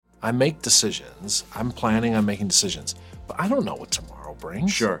I make decisions. I'm planning on making decisions, but I don't know what tomorrow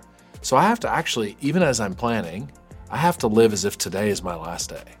brings. Sure. So I have to actually, even as I'm planning, I have to live as if today is my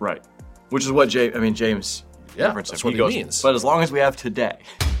last day. Right. Which is what James referenced. That's what he means. But as long as we have today.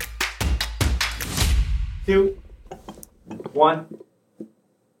 2, 1.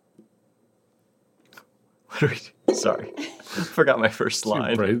 What are we? Sorry. Forgot my first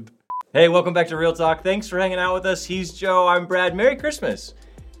line. Right. Hey, welcome back to Real Talk. Thanks for hanging out with us. He's Joe. I'm Brad. Merry Christmas.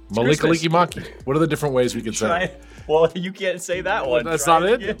 Malika Liki Maki. What are the different ways we could say it? Well, you can't say that one. That's Try not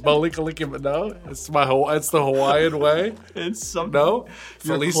it? again. Malika Liki, no? It's the Hawaiian way? It's something. No?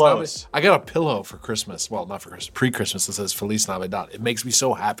 You're Feliz close. Navidad. I got a pillow for Christmas. Well, not for Christmas. Pre-Christmas that says Feliz Navidad. It makes me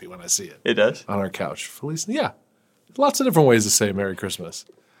so happy when I see it. It does? On our couch. Feliz, yeah. Lots of different ways to say Merry Christmas.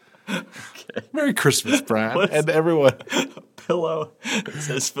 Okay. Merry Christmas, Brad, and everyone. Pillow that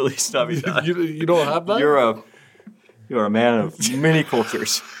says Feliz Navidad. You don't have that? You're a man of many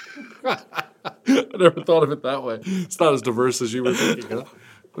cultures. I never thought of it that way. It's not as diverse as you were thinking, huh?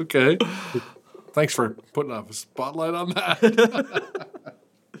 Okay. Thanks for putting a spotlight on that.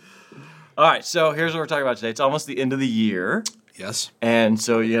 All right, so here's what we're talking about today. It's almost the end of the year. Yes. And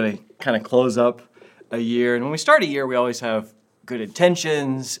so you got to kind of close up a year. And when we start a year, we always have good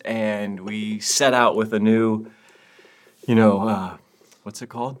intentions, and we set out with a new, what's it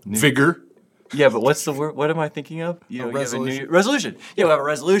called? Vigor. Yeah, but what's the word? What am I thinking of? Resolution. Resolution. Yeah, we have a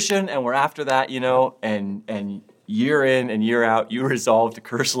resolution, and we're after that, and year in and year out, you resolve to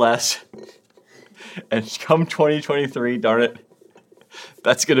curse less. And come 2023, darn it,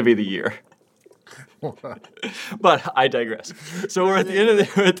 that's going to be the year. But I digress. So we're at the end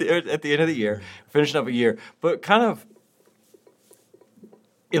of the year, finishing up a year, but kind of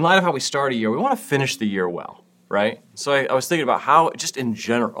in light of how we start a year, we want to finish the year well, right? So I was thinking about how, just in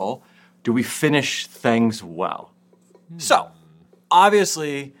general, do we finish things well? So,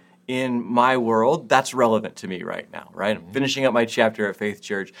 obviously, in my world, that's relevant to me right now, right? I'm finishing up my chapter at Faith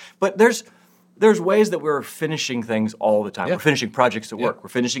Church. But there's ways that we're finishing things all the time. Yeah. We're finishing projects at work. Yeah. We're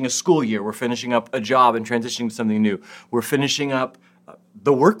finishing a school year. We're finishing up a job and transitioning to something new. We're finishing up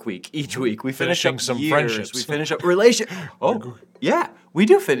the work week each week. We finish Finishing up some years. friendships. We finish up relationships. Oh, yeah. We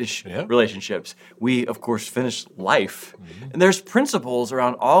do finish relationships. We, of course, finish life. Mm-hmm. And there's principles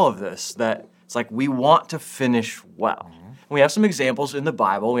around all of this that it's like we want to finish well. Mm-hmm. And we have some examples in the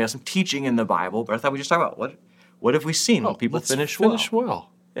Bible. We have some teaching in the Bible. But I thought we just talk about what have we seen when people finish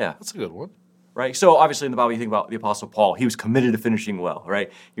well. Yeah. That's a good one. Right? So obviously in the Bible, you think about the Apostle Paul. He was committed to finishing well, right?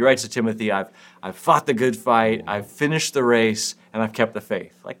 He writes to Timothy, I've fought the good fight, I've finished the race, and I've kept the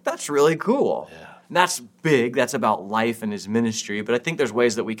faith. Like, that's really cool. Yeah. And that's big. That's about life and his ministry. But I think there's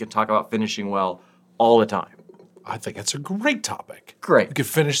ways that we can talk about finishing well all the time. I think it's a great topic. Great. We could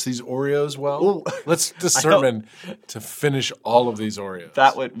finish these Oreos well. Ooh. Let's determine to finish all of these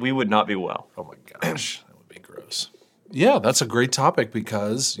Oreos. We would not be well. Oh my gosh, that would be gross. Yeah, that's a great topic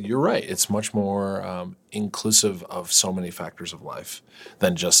because you're right. It's much more inclusive of so many factors of life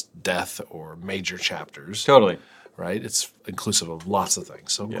than just death or major chapters. Totally. Right? It's inclusive of lots of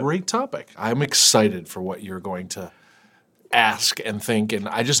things. So great topic. I'm excited for what you're going to ask and think, and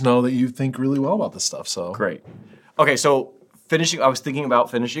I just know that you think really well about this stuff. So great. Okay, so I was thinking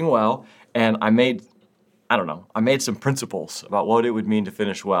about finishing well, and I made some principles about what it would mean to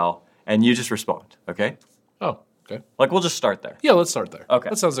finish well, and you just respond, okay? Oh, okay. Like, we'll just start there. Yeah, let's start there. Okay.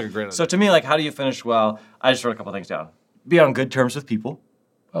 That sounds like a great idea. So to me, like, how do you finish well? I just wrote a couple things down. Be on good terms with people.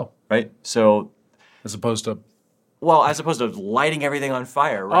 Oh. Right? So as opposed to lighting everything on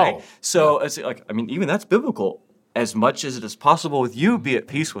fire, right? Oh. So it's like, even that's biblical. As much as it is possible with you, be at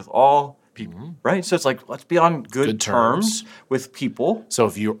peace with all people, right? So it's like, let's be on good terms with people. So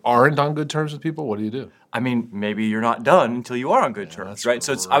if you aren't on good terms with people, what do you do? Maybe you're not done until you are on good terms, right?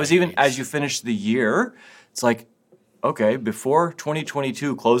 So as you finish the year, it's like, okay, before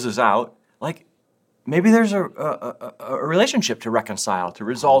 2022 closes out, like, maybe there's a relationship to reconcile, to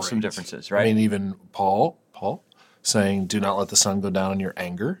resolve some differences, right? Even Paul saying, do not let the sun go down in your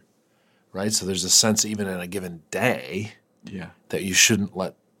anger, right? So there's a sense even in a given day that you shouldn't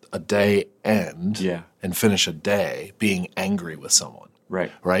let a day end and finish a day being angry with someone.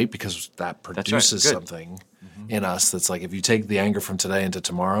 Right? Because that produces something in us that's like, if you take the anger from today into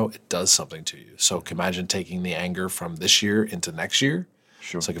tomorrow, it does something to you. So imagine taking the anger from this year into next year.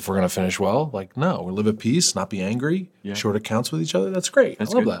 Sure. It's like, if we're going to finish well, like, no, we live at peace, not be angry, short accounts with each other. That's great. I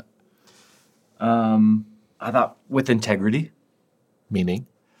love that. I thought with integrity. Meaning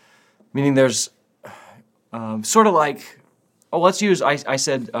There's sort of like let's use, I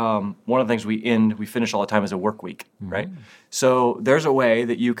said one of the things we finish all the time is a work week, right? So there's a way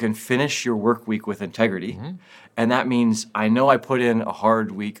that you can finish your work week with integrity. And that means I know I put in a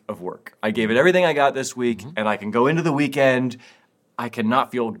hard week of work. I gave it everything I got this week, and I can go into the weekend. I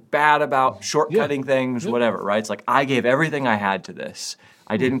cannot feel bad about shortcutting things, whatever, right? It's like I gave everything I had to this.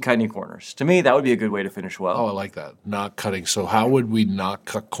 I didn't cut any corners. To me, that would be a good way to finish well. Oh, I like that. Not cutting. So how would we not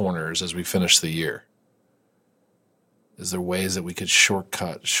cut corners as we finish the year? Is there ways that we could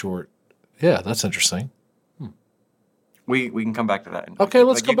Yeah, that's interesting. We can come back to that. Okay,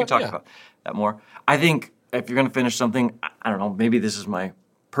 let's go back. You can talk about that more. I think if you're going to finish something, I don't know, maybe this is my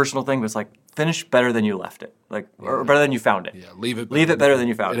personal thing, but it's like finish better than you left it, or better than you found it. Yeah, leave it better than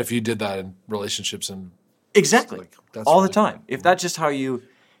you found it. And if you did that in relationships and exactly, that's all really the time. If that's just how you,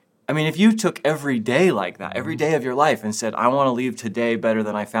 if you took every day like that, every day of your life, and said, I want to leave today better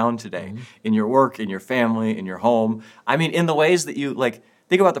than I found today, in your work, in your family, in your home. In the ways that you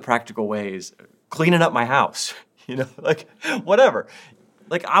think about the practical ways, cleaning up my house, whatever.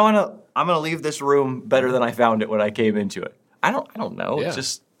 I'm gonna leave this room better than I found it when I came into it. I don't know. Yeah. It's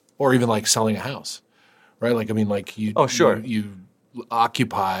just, or even selling a house, right? You. Oh, sure. You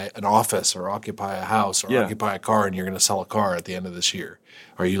occupy an office or occupy a house or occupy a car, and you're going to sell a car at the end of this year.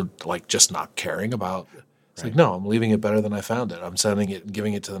 Are you just not caring about? It's like, no, I'm leaving it better than I found it. I'm sending it and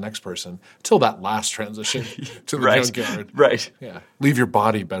giving it to the next person till that last transition to the junkyard. Right. Yeah. Leave your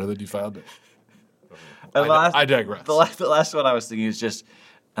body better than you found it. I digress. The last one I was thinking is just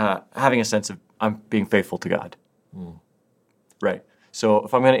having a sense of I'm being faithful to God. Right. So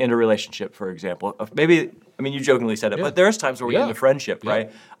if I'm going to end a relationship, for example, you jokingly said it, but there's times where we end a friendship, right?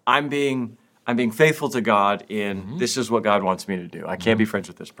 I'm being faithful to God in this is what God wants me to do. I can't be friends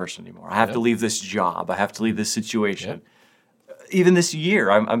with this person anymore. I have to leave this job. I have to leave this situation. Even this year,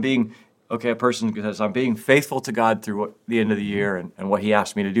 I'm being a person because I'm being faithful to God through the end of the year and what He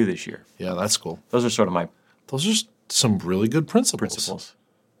asked me to do this year. Yeah, that's cool. Those are sort of Those are some really good principles.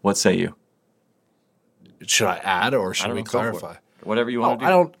 What say you? Should I add or should we clarify? Whatever you want to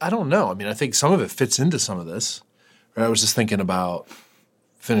do. I don't know. I think some of it fits into some of this. Right? I was just thinking about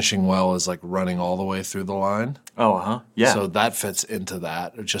finishing well is running all the way through the line. Oh, yeah. So that fits into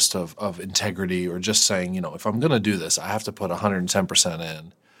that, just of integrity, or just saying, if I'm going to do this, I have to put 110%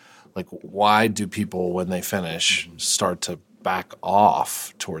 in. Why do people, when they finish, start to back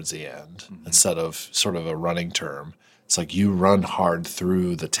off towards the end instead of sort of a running term? It's you run hard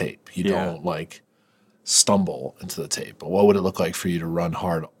through the tape. You don't stumble into the tape. But what would it look like for you to run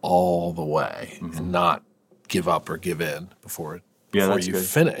hard all the way and not give up or give in before you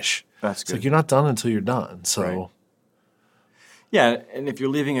finish? That's good. It's you're not done until you're done. So, right. Yeah, and if you're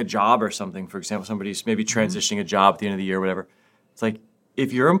leaving a job or something, for example, somebody's maybe transitioning a job at the end of the year or whatever, it's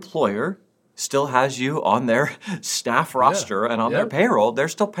if your employer still has you on their staff roster and on their payroll, they're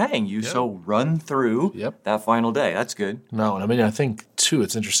still paying you. So run through that final day. That's good. No, and I think, too,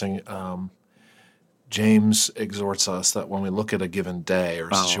 it's interesting. James exhorts us that when we look at a given day or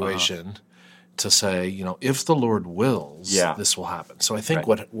situation, to say, if the Lord wills, this will happen. So I think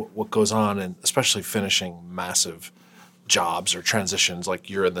what goes on, and especially finishing massive jobs or transitions,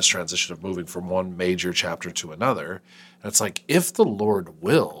 you're in this transition of moving from one major chapter to another, and it's if the Lord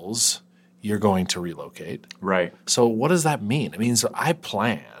wills, you're going to relocate. Right. So what does that mean? It means I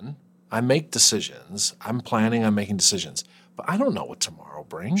plan, I make decisions, I'm making decisions, but I don't know what tomorrow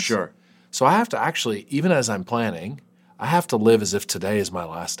brings. Sure. So I have to actually, even as I'm planning, I have to live as if today is my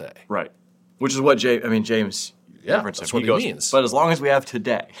last day. Right. Which is what James that's what he means. But as long as we have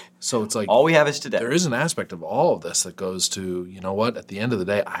today. So it's all we have is today. There is an aspect of all of this that goes to, at the end of the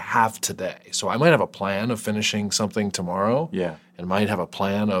day, I have today. So I might have a plan of finishing something tomorrow. Yeah. And might have a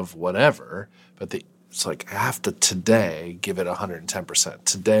plan of whatever, but it's I have to today give it 110%.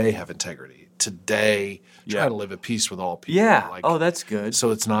 Today have integrity. Today try to live at peace with all people. Yeah. That's good. So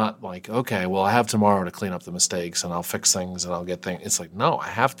it's not okay, well, I have tomorrow to clean up the mistakes and I'll fix things and I'll get things. It's no, I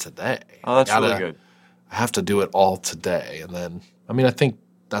have today. Oh, that's really good. I have to do it all today. And then, I think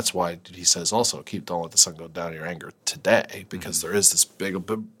that's why he says also, don't let the sun go down in your anger today, because there is this big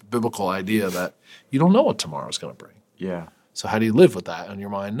biblical idea that you don't know what tomorrow's going to bring. Yeah. So how do you live with that on your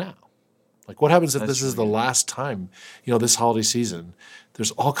mind now? What happens if this is the last time, this holiday season,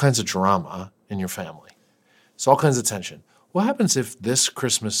 there's all kinds of drama in your family. There's all kinds of tension. What happens if this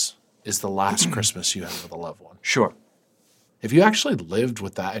Christmas is the last Christmas you have with a loved one? Sure. If you actually lived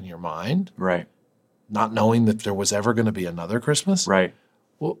with that in your mind, right, not knowing that there was ever going to be another Christmas, right,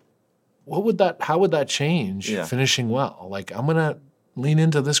 well, how would that change finishing well? I'm going to lean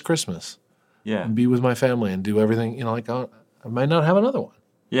into this Christmas and be with my family and do everything, I might not have another one.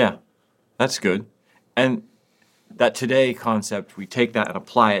 Yeah, that's good. And that today concept, we take that and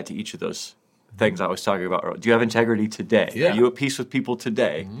apply it to each of those things I was talking about. Do you have integrity today? Yeah. Are you at peace with people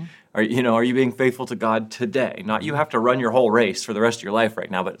today? Are you being faithful to God today? Not you have to run your whole race for the rest of your life right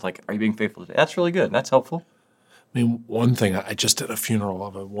now, but it's like, are you being faithful today? That's really good. That's helpful. I mean, one thing, I just did a funeral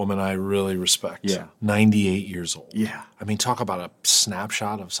of a woman I really respect. Yeah. 98 years old. Yeah. I mean, talk about a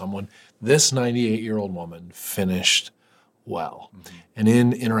snapshot of someone. This 98-year-old woman finished well. And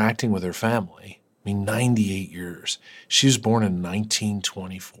in interacting with her family, I mean, 98 years. She was born in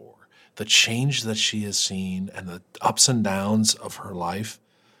 1924. The change that she has seen and the ups and downs of her life,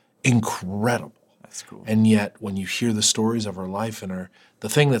 incredible. That's cool. And yet, when you hear the stories of her life and the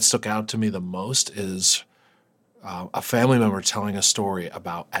thing that stuck out to me the most is a family member telling a story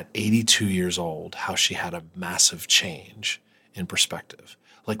about at 82 years old how she had a massive change in perspective.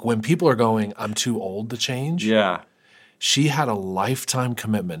 Like when people are going, I'm too old to change. Yeah. She had a lifetime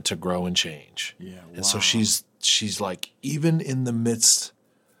commitment to grow and change. Yeah. And so she's like, even in the midst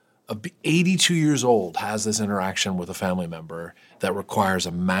of 82 years old, has this interaction with a family member that requires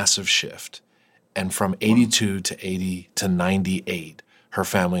a massive shift. And from 82 to 80 to 98, her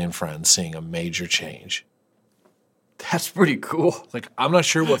family and friends seeing a major change. That's pretty cool. Like, I'm not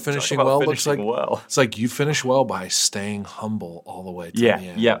sure what finishing about well finishing looks like. well. It's like you finish well by staying humble all the way to the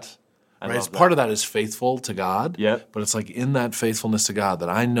end. Yeah. I Right? love that. Part of that is faithful to God. Yep. But it's like in that faithfulness to God that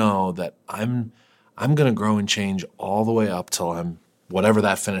I know that I'm going to grow and change all the way up till I'm whatever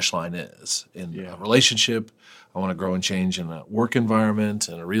that finish line is. In a relationship, I want to grow and change in a work environment,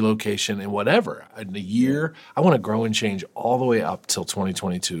 in a relocation, in whatever. In a year, I want to grow and change all the way up till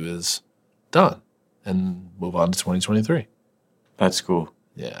 2022 is done and move on to 2023. That's cool.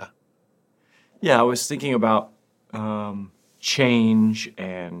 Yeah. Yeah, I was thinking about change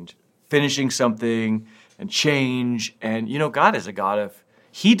and finishing something and change. And, God is a God of,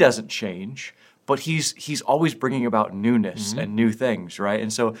 he doesn't change, but he's always bringing about newness and new things, right?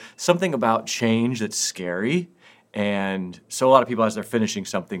 And so something about change that's scary. And so a lot of people, as they're finishing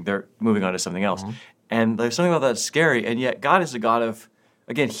something, they're moving on to something else. And there's something about that that's scary. And yet God is a God of,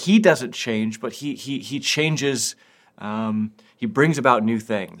 again, he doesn't change, but he changes. He brings about new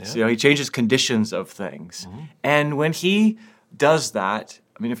things. He changes conditions of things. And when he does that,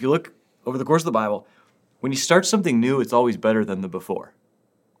 I mean, if you look over the course of the Bible, when he starts something new, it's always better than the before.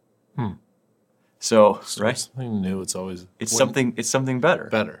 So, right? Something new. It's always something better.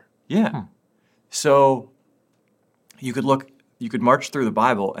 better. Yeah. So you could march through the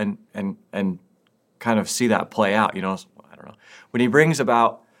Bible and kind of see that play out. I don't know. When he brings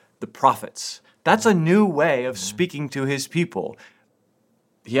about the prophets, that's a new way of speaking to his people.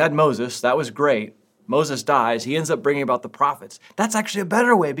 He had Moses, that was great. Moses dies, he ends up bringing about the prophets. That's actually a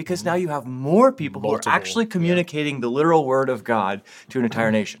better way because now you have more people who are actually communicating the literal word of God to an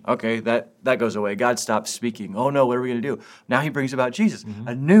entire nation. Okay, that goes away. God stops speaking. Oh no, what are we going to do? Now he brings about Jesus,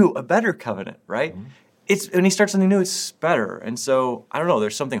 a better covenant, right? When he starts something new, it's better. And so, I don't know,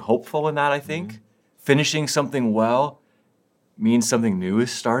 there's something hopeful in that, I think. Finishing something well means something new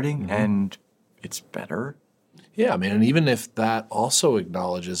is starting and it's better. Yeah, I mean, and even if that also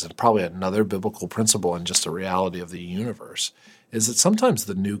acknowledges, and probably another biblical principle and just a reality of the universe, is that sometimes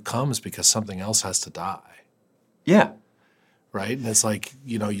the new comes because something else has to die. Yeah. Right? And it's like,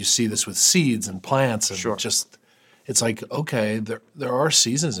 you see this with seeds and plants and it's like, okay, there are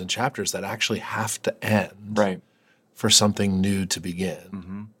seasons and chapters that actually have to end for something new to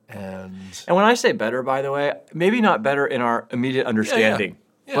begin. And when I say better, by the way, maybe not better in our immediate understanding.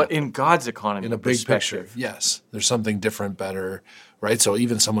 Yeah. But in God's economy, in a big picture, yes, there's something different, better, right? So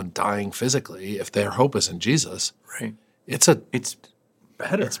even someone dying physically, if their hope is in Jesus, right, it's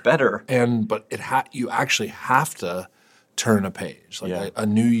better. It's better, but you actually have to turn a page. Like a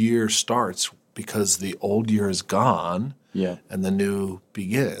new year starts because the old year is gone, and the new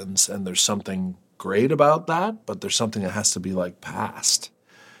begins. And there's something great about that, but there's something that has to be past.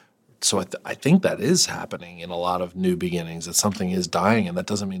 So I think that is happening in a lot of new beginnings, that something is dying, and that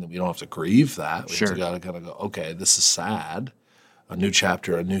doesn't mean that we don't have to grieve that. We just got to kind of go, okay, this is sad, a new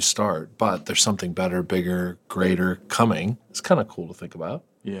chapter, a new start, but there's something better, bigger, greater coming. It's kind of cool to think about.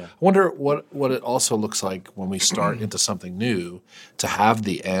 Yeah. I wonder what it also looks like when we start into something new, to have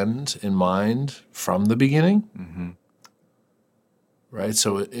the end in mind from the beginning. Right?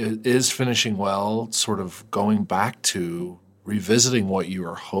 So it is finishing well, sort of going back to revisiting what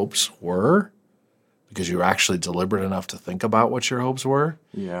your hopes were, because you were actually deliberate enough to think about what your hopes were,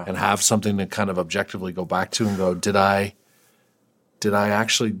 and have something to kind of objectively go back to and go, did I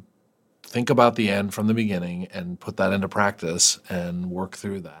actually think about the end from the beginning and put that into practice and work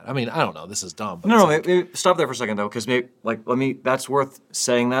through that? I mean, I don't know. This is dumb. But maybe stop there for a second though, because that's worth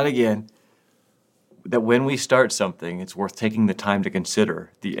saying that again. that when we start something, it's worth taking the time to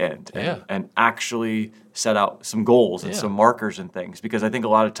consider the end and actually set out some goals and some markers and things. Because I think a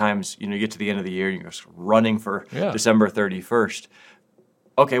lot of times, you get to the end of the year, you're just running for December 31st.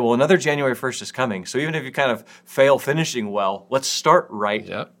 Okay, well, another January 1st is coming. So even if you kind of fail finishing well, let's start right.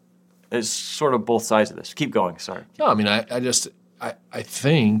 Yep. It's sort of both sides of this. Keep going, sorry. No, I mean, I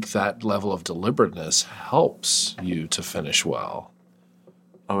think that level of deliberateness helps you to finish well.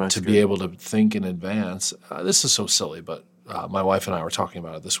 To be able to think in advance. This is so silly, but my wife and I were talking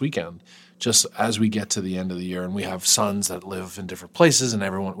about it this weekend. Just as we get to the end of the year, and we have sons that live in different places,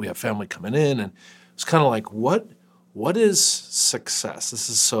 and we have family coming in, and it's kind of like, what is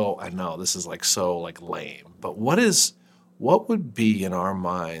success? I know this is so lame, but what would be in our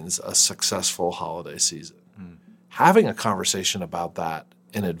minds a successful holiday season? Having a conversation about that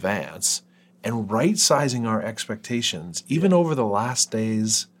in advance. And right-sizing our expectations, even over the last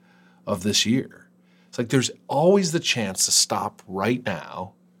days of this year. It's like there's always the chance to stop right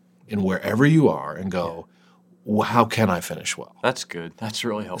now in wherever you are and go, well, how can I finish well? That's good. That's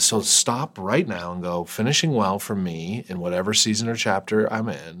really helpful. So stop right now and go, finishing well for me in whatever season or chapter I'm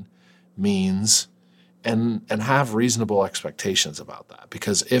in means, and have reasonable expectations about that.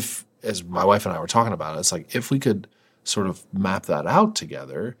 Because as my wife and I were talking about it, it's like if we could sort of map that out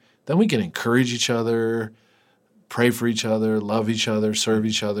together, then we can encourage each other, pray for each other, love each other, serve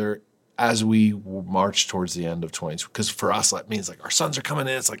each other as we march towards the end of 2020. Because for us, that means our sons are coming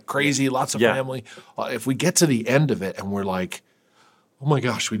in. It's crazy, lots of family. If we get to the end of it and we're like, oh my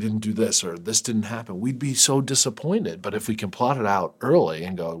gosh, we didn't do this or this didn't happen, we'd be so disappointed. But if we can plot it out early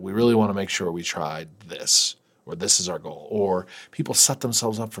and go, we really want to make sure we tried this, or this is our goal, or people set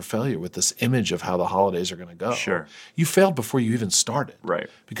themselves up for failure with this image of how the holidays are going to go. Sure. You failed before you even started. Right.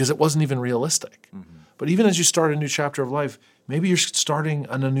 Because it wasn't even realistic. Mm-hmm. But even as you start a new chapter of life, maybe you're starting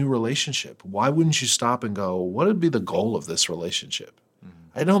on a new relationship. Why wouldn't you stop and go, what would be the goal of this relationship?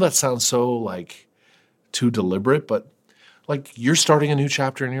 Mm-hmm. I know that sounds so too deliberate, but you're starting a new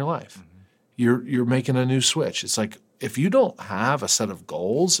chapter in your life. Mm-hmm. You're making a new switch. It's if you don't have a set of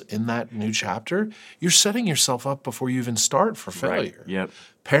goals in that new chapter, you're setting yourself up before you even start for failure. Right. Yep.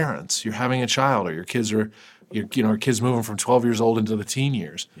 Parents, you're having a child, or your kids are, our kids moving from 12 years old into the teen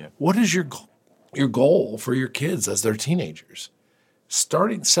years. Yep. What is your goal for your kids as they're teenagers?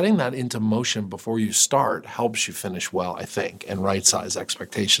 Setting that into motion before you start helps you finish well, I think, and right-size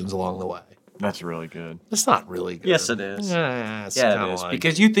expectations along the way. That's really good. It's not really good. Yes, it is. Yeah, it is.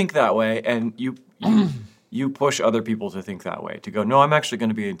 Because you think that way, and you push other people to think that way, to go, no, I'm actually going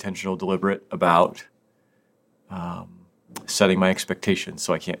to be intentional, deliberate about setting my expectations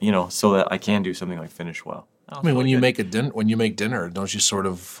so I can't, so that I can do something like finish well. I mean, when you make dinner, don't you sort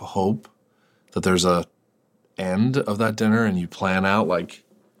of hope that there's a end of that dinner and you plan out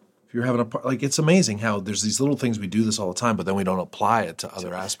if you're having it's amazing how there's these little things we do this all the time, but then we don't apply it to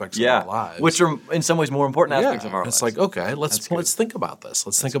other aspects of our lives. Which are in some ways more important aspects of our lives. It's okay, let's think about this.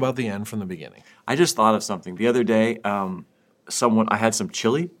 Let's think about the end from the beginning. I just thought of something. The other day, I had some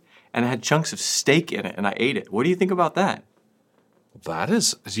chili, and it had chunks of steak in it, and I ate it. What do you think about that? That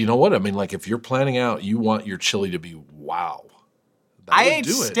is, you know what? I mean, if you're planning out, you want your chili to be wow. I ate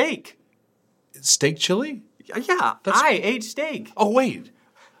steak. Steak chili? Yeah, I ate steak. Oh, wait.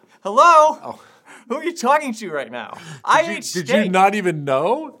 Hello? Oh. Who are you talking to right now? I ate steak. Did you not even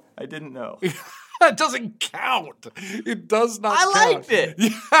know? I didn't know. That doesn't count. It does not count. I liked it.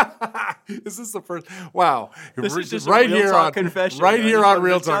 Yeah. Is this the first? Wow. This is just right a Real Talk confession. Right here on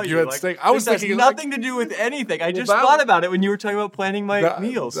Real Talk, you had steak. I was thinking has nothing to do with anything. I just thought about it when you were talking about planning my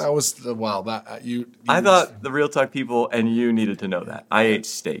meals. That was, wow. I thought the Real Talk people and you needed to know that. I ate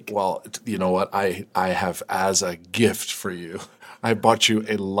steak. Well, you know what? I have as a gift for you. I bought you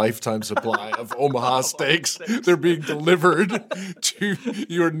a lifetime supply of Omaha steaks. They're being delivered to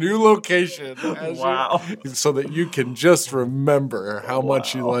your new location. So that you can just remember how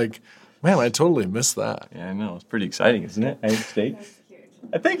much you like. Man, I totally missed that. Yeah, I know. It's pretty exciting, isn't it? I ate steak.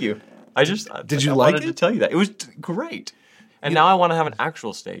 Thank you. Did you I like wanted it? To tell you that. It was great. And now I want to have an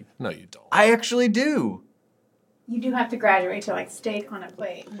actual steak. No, you don't. I actually do. You do have to graduate to steak on a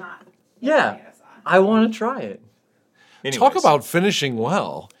plate, not. Yeah. I want to try it. Anyways. Talk about finishing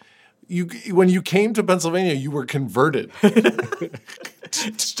well. When you came to Pennsylvania, you were converted. It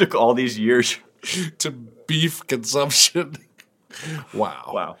just took all these years to beef consumption.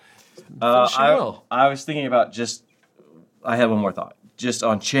 Wow. I was thinking about I had one more thought. Just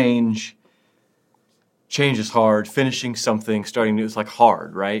on change. Change is hard. Finishing something, starting new, it's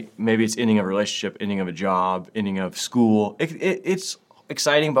hard, right? Maybe it's ending of a relationship, ending of a job, ending of school. It's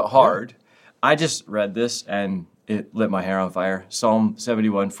exciting but hard. Yeah. I just read this and it lit my hair on fire. Psalm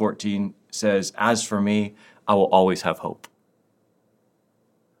 71:14 says, "As for me, I will always have hope."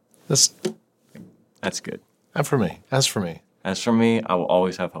 That's good. As for me. As for me. As for me, I will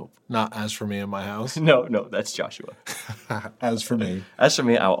always have hope. Not as for me in my house. No, that's Joshua. As for me. As for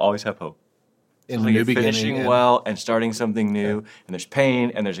me, I will always have hope. In So the you're new beginning. finishing well and starting something new, and there's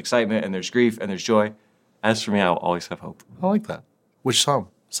pain, and there's excitement, and there's grief, and there's joy. As for me, I will always have hope. I like that. Which Psalm?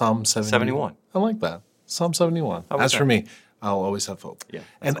 Psalm 71. I like that. Psalm 71. As for me, I'll always have hope. Yeah.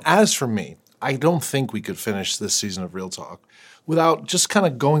 And as for me, I don't think we could finish this season of Real Talk without just kind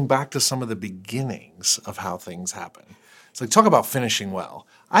of going back to some of the beginnings of how things happen. It's like, talk about finishing well.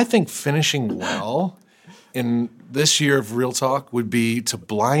 I think finishing well in this year of Real Talk would be to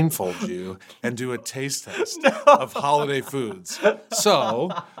blindfold you and do a taste test of holiday foods. So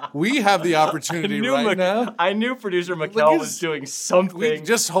we have the opportunity now. I knew producer Mikkel was doing something.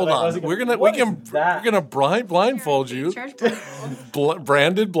 Just hold on. We're gonna blindfold you.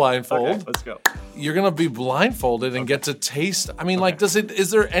 Branded blindfold. Okay, let's go. You're gonna be blindfolded and get to taste. I mean, like,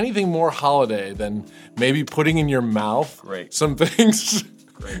 is there anything more holiday than maybe putting in your mouth some things?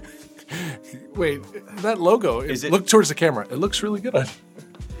 Great. Wait, that logo. Look towards the camera. It looks really good on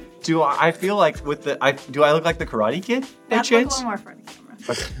you. I feel like do I look like the Karate Kid? Look a little more for the camera.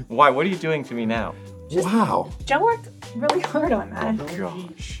 Why? What are you doing to me now? Wow. Joe worked really hard on that.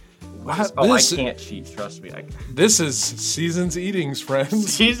 Gosh. Wow, I can't cheat. Trust me. This is Season's Eatings,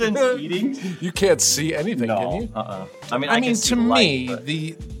 friends. Season's Eatings? You can't see anything, can you? I mean, to me,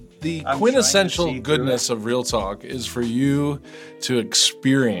 the quintessential goodness of Real Talk is for you to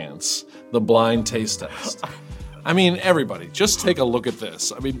experience the blind taste test. I mean, everybody, just take a look at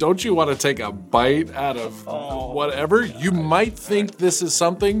this. I mean, don't you want to take a bite out of whatever? You might think this is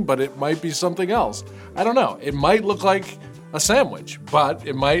something, but it might be something else. I don't know. It might look like a sandwich, but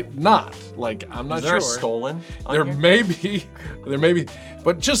it might not. Like, I'm not sure. Is there a stolen? There may be,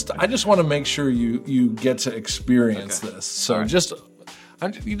 but I just want to make sure you get to experience this. So I just want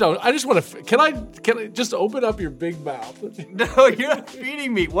to. Can I just open up your big mouth? No, you're not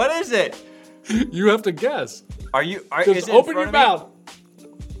feeding me. What is it? You have to guess. Just open your mouth.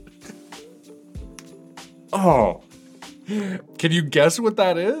 Oh. Can you guess what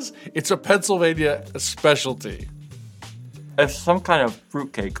that is? It's a Pennsylvania specialty. It's some kind of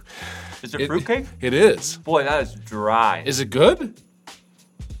fruitcake. Is it fruitcake? It is. Boy, that is dry. Is it good?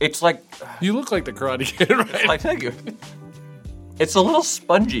 It's like... You look like the Karate Kid, right? Thank you. It's a little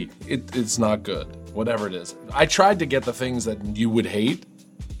spongy. It's not good, whatever it is. I tried to get the things that you would hate,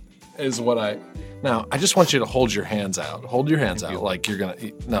 Now, I just want you to hold your hands out. Hold your hands out like you're going to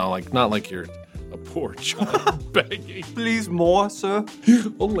eat. No, like not like you're a poor child begging. Please more, sir.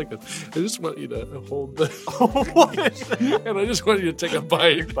 Hold like this. I just want you to hold the... What is that? And I just want you to take a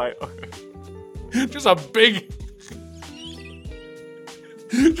bite. Just a big...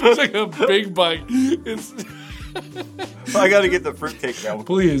 Just like a big bite. I got to get the fruitcake now.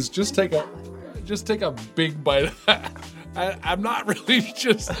 Please, just take a big bite of that. I'm not really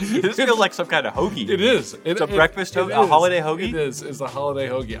just... This feels like some kind of hoagie. It is. It's a breakfast hoagie? A holiday hoagie? It is. It's a holiday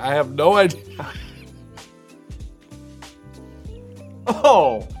hoagie. I have no idea.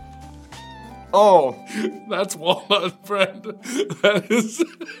 Oh. That's walnut, friend. That is...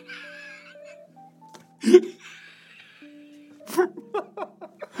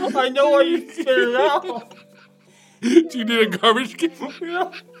 I know why you spit it out. Do you need a garbage can?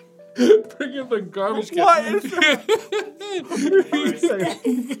 Yeah. Bring in the garbage can. What is that?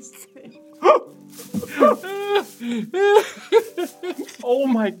 Oh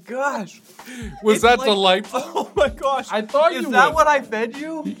my gosh. Was that delightful? Oh my gosh. I thought Is that what I fed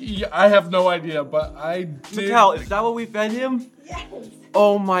you? Yeah, I have no idea, but I did. Mikkel, is that what we fed him? Yes.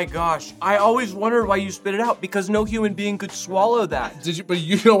 Oh my gosh. I always wondered why you spit it out, because no human being could swallow that. Did you? But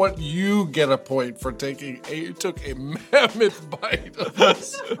you know what? You get a point for you took a mammoth bite of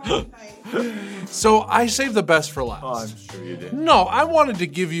this. So I saved the best for last. Oh, I'm sure you did. No, I wanted to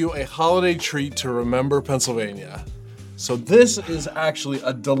give you a holiday treat to remember Pennsylvania. So this is actually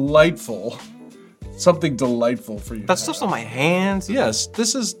something delightful for you. That stuff's on my hands. Yes,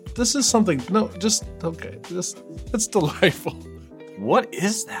 this is something. No, just okay. It's delightful. What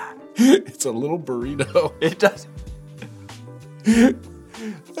is that? It's a little burrito. It does.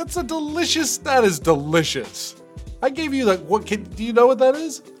 That is delicious. I gave you do you know what that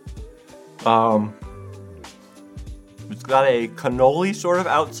is? It's got a cannoli sort of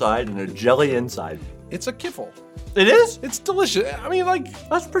outside and a jelly inside. It's a kiffle. It is? It's delicious. I mean,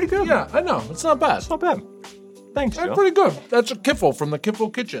 that's pretty good. Yeah, I know. It's not bad. It's not bad. Thanks, That's Joe. pretty good. That's a kiffle from the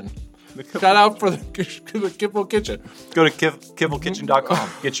Kiffle Kitchen. Shout out for the Kiffle Kitchen. Go to kifflekitchen.com.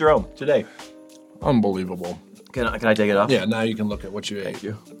 Get your own today. Unbelievable. Can I take it off? Yeah, now you can look at what you ate. Thank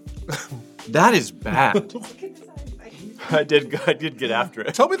you. That is bad. I did get after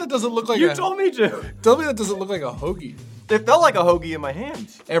it. Tell me that doesn't look like You told me to. Tell me that doesn't look like a hoagie. It felt like a hoagie in my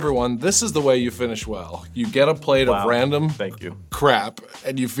hands. Everyone, this is the way you finish well. You get a plate of random Thank you. crap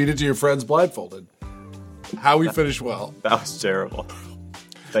and you feed it to your friends blindfolded. How we finish well. That was terrible.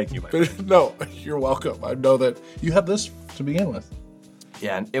 Thank you, my friend. No, you're welcome. I know that you had this to begin with.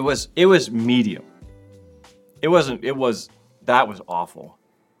 Yeah, and it was medium. That was awful.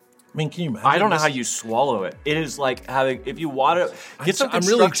 I mean, can you imagine? I don't know how you swallow it. It is like having, if you want to, get some I'm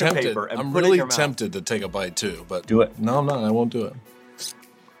really construction tempted. paper and I'm put it in really your mouth. tempted to take a bite too, but Do it. No, I'm not. I won't do it.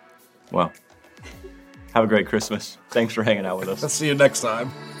 Well, have a great Christmas. Thanks for hanging out with us. I'll see you next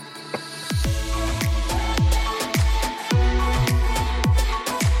time.